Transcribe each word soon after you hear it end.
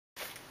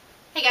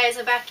Hey guys,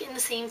 I'm back in the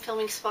same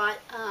filming spot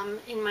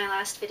in my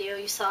last video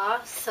you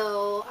saw,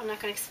 so I'm not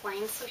going to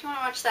explain, so if you want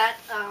to watch that.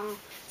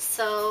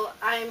 So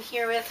I'm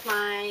here with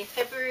my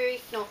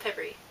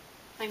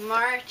my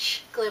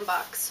March Glymm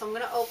box, so I'm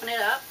going to open it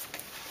up.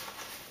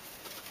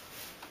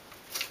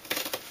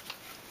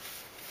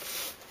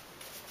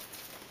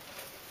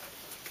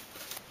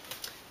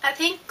 I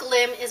think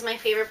Glymm is my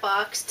favorite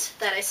box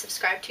that I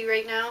subscribe to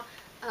right now,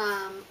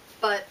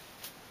 but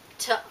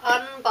to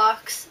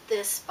unbox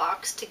this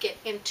box to get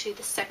into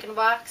the second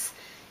box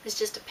is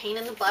just a pain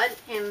in the butt,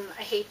 and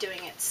I hate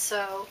doing it,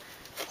 so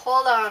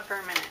hold on for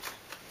a minute.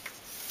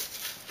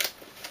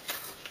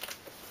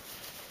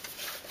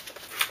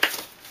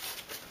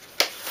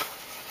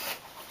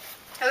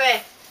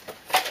 Okay,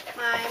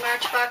 my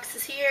March box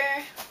is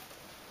here,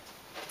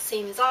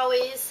 same as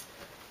always.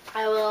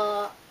 I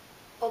will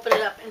open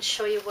it up and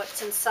show you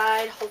what's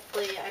inside.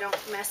 Hopefully I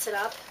don't mess it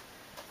up.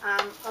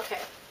 Okay,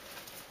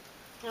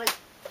 I'm going to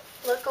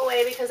look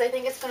away because I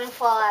think it's going to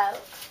fall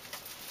out.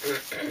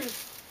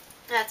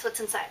 That's what's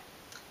inside.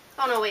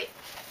 Oh no, wait.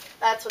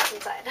 That's what's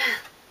inside.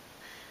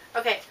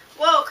 Okay.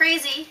 Whoa,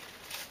 crazy.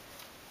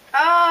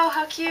 Oh,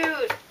 how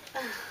cute.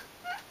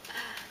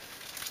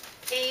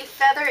 A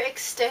feather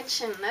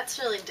extension. That's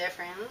really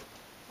different.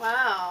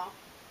 Wow.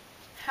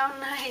 How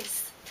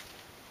nice.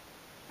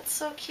 That's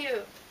so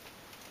cute.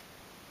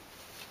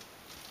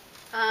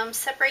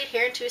 Separate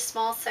hair into a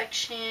small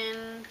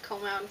section.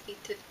 Comb out and feed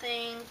through the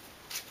thing.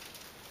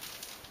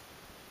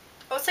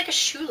 Oh, it's like a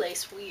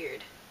shoelace.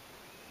 Weird.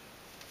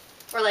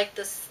 Or like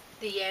this,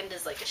 the end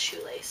is like a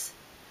shoelace.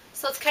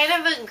 So it's kind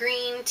of a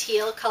green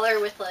teal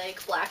color with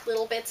like black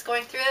little bits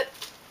going through it.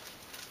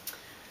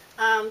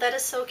 That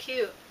is so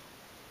cute.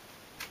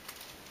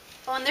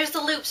 Oh, and there's the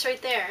loops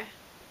right there.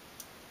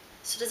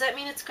 So does that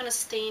mean it's going to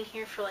stay in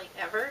here for like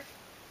ever?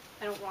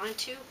 I don't want it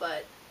to,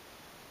 but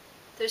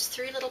there's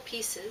 3 little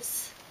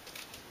pieces.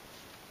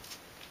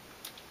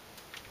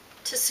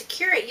 To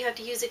secure it, you have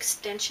to use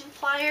extension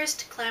pliers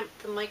to clamp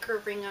the micro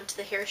ring onto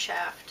the hair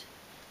shaft.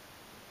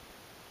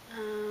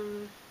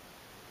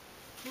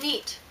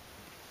 Neat.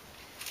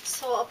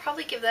 So I'll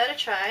probably give that a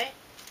try.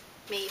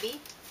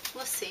 Maybe.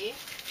 We'll see.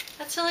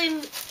 That's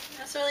really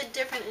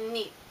different and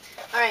neat.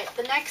 Alright,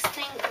 the next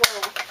thing,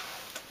 whoa.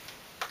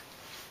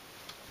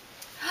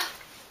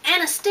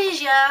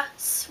 Anastasia!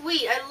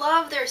 Sweet, I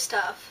love their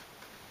stuff.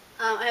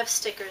 I have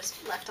stickers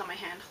left on my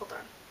hand. Hold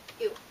on.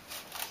 Ew.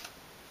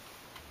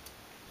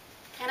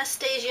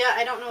 Anastasia,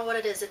 I don't know what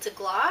it is. It's a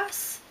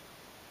gloss?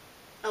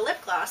 A lip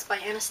gloss by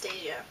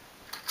Anastasia.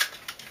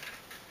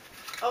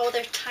 Oh,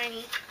 they're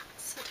tiny.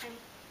 So tiny.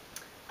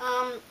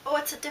 Oh,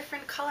 it's a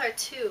different color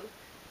too.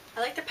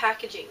 I like the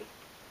packaging.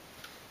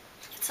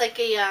 It's like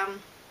a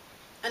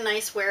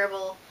nice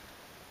wearable,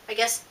 I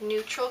guess,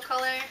 neutral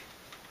color.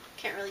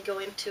 Can't really go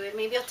into it.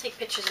 Maybe I'll take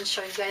pictures and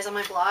show you guys on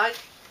my blog.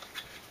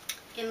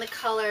 In the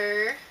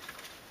color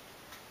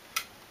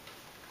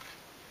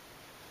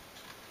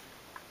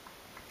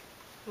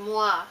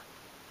Moi,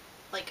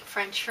 like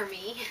French for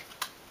me.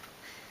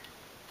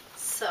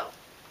 So,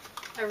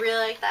 I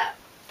really like that.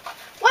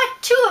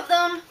 What? 2 of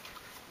them?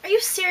 Are you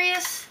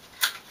serious?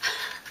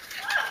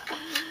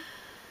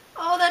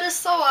 Oh, that is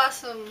so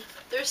awesome.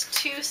 There's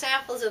 2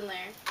 samples in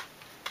there.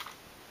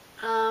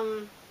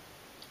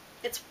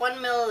 It's 1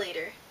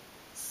 milliliter,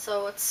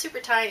 so it's super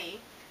tiny,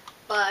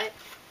 but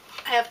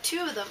I have 2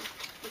 of them.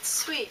 It's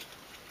sweet.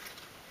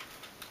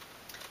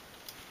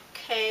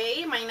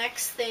 Okay, my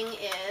next thing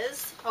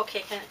is, okay,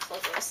 can I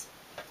close this?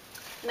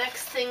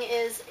 Next thing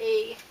is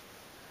a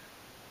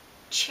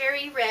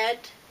cherry red,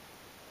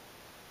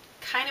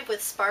 kind of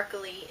with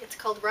sparkly. It's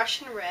called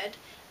Russian Red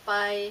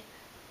by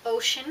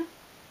Ocean,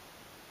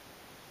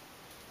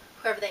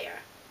 whoever they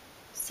are.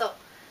 So,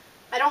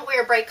 I don't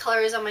wear bright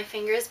colors on my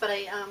fingers, but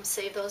I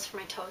save those for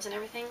my toes and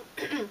everything.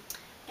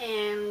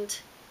 And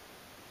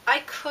I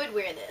could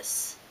wear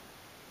this.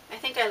 I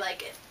think I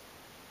like it.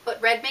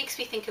 But red makes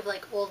me think of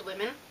like old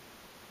women.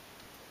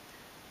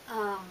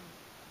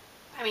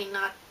 I mean,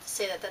 not to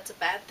say that that's a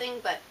bad thing,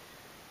 but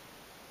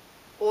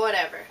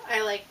whatever.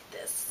 I like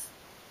this.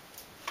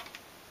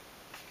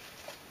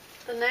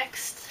 The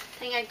next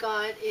thing I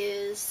got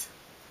is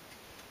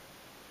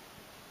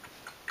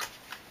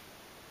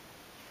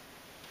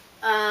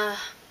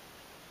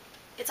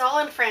it's all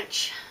in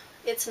French.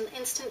 It's an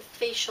instant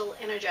facial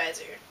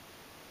energizer.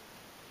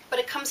 But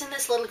it comes in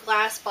this little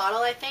glass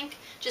bottle, I think,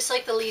 just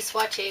like the Lee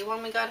Swatche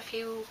one we got a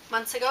few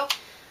months ago.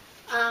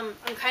 I'm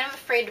kind of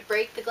afraid to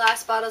break the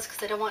glass bottles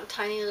because I don't want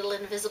tiny little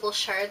invisible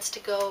shards to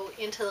go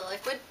into the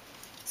liquid.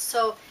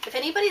 So if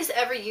anybody's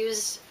ever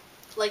used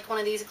like one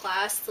of these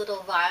glass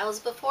little vials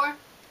before,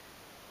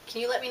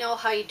 can you let me know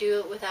how you do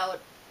it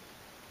without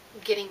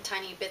getting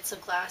tiny bits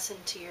of glass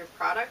into your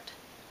product?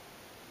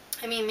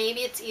 I mean, maybe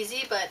it's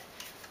easy, but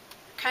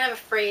I'm kind of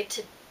afraid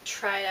to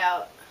try it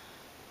out.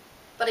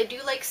 But I do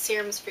like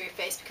serums for your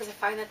face because I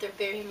find that they're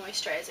very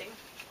moisturizing.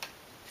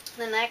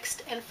 The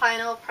next and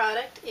final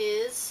product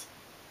is,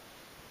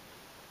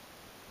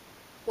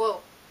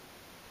 whoa,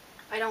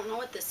 I don't know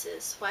what this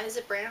is. Why is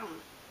it brown?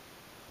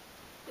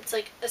 It's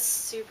like a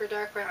super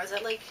dark brown. Is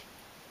that like,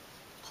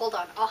 hold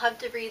on, I'll have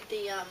to read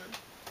the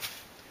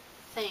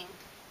thing.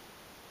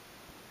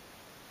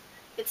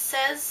 It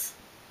says,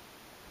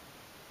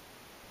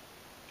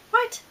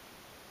 what?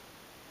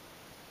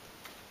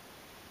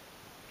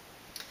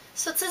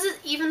 So it says it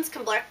evens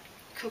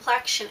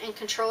complexion and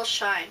controls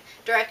shine.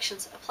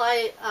 Directions: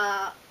 apply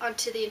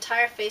onto the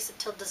entire face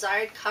until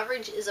desired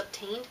coverage is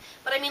obtained.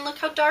 But I mean, look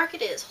how dark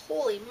it is.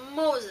 Holy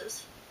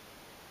Moses.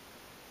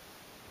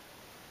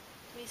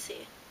 Let me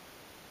see.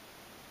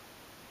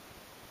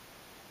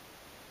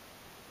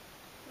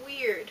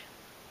 Weird.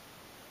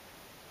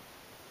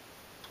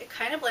 It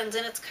kind of blends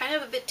in. It's kind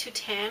of a bit too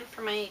tan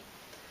for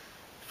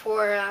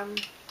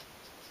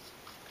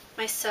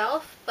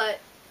myself, but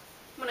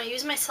when I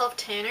use my self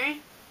tanner,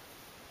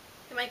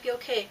 it might be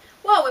okay.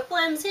 Whoa, it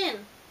blends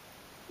in.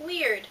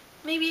 Weird.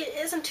 Maybe it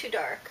isn't too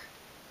dark.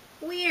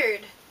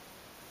 Weird.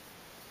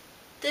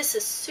 This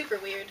is super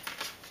weird.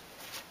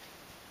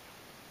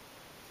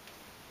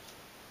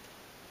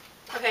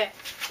 Okay,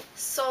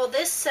 so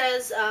this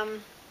says,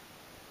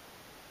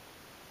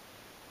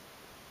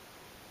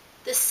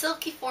 this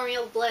silky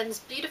formula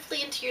blends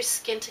beautifully into your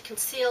skin to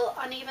conceal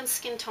uneven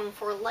skin tone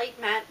for a light,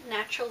 matte,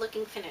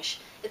 natural-looking finish.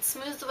 It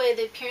smooths away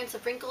the appearance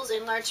of wrinkles,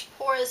 enlarged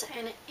pores,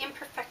 and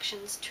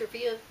imperfections to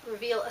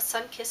reveal a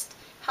sun-kissed,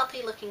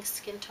 healthy-looking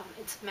skin tone.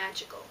 It's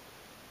magical.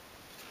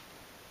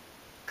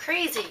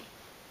 Crazy.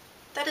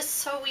 That is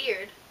so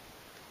weird.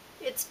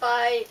 It's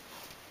by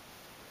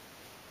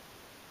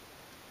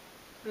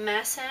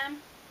Massam.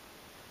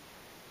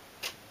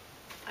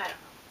 I don't know.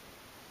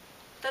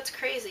 That's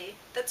crazy.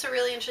 That's a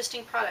really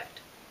interesting product.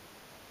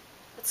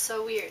 That's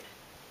so weird.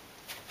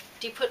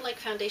 Do you put like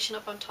foundation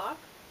up on top?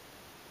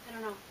 I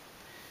don't know.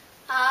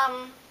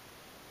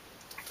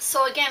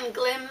 So again,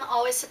 Glymm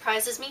always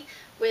surprises me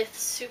with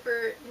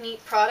super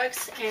neat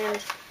products, and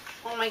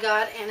oh my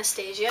god,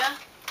 Anastasia.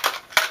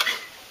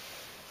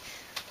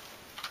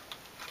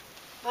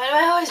 Why do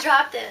I always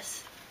drop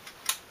this?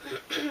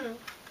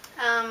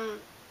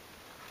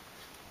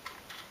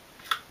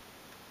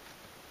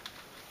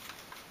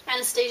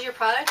 Anastasia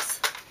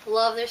products,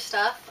 love their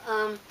stuff.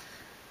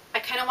 I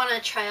kind of want to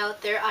try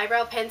out their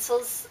eyebrow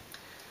pencils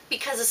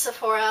because a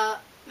Sephora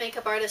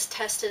makeup artist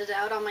tested it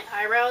out on my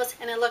eyebrows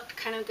and it looked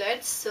kind of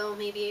good, so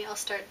maybe I'll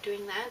start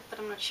doing that, but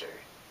I'm not sure.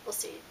 We'll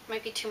see. It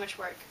might be too much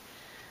work.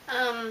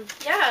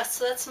 Yeah,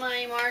 so that's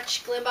my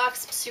March Glymm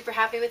box. I'm super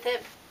happy with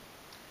it.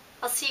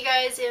 I'll see you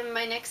guys in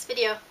my next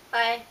video.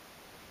 Bye.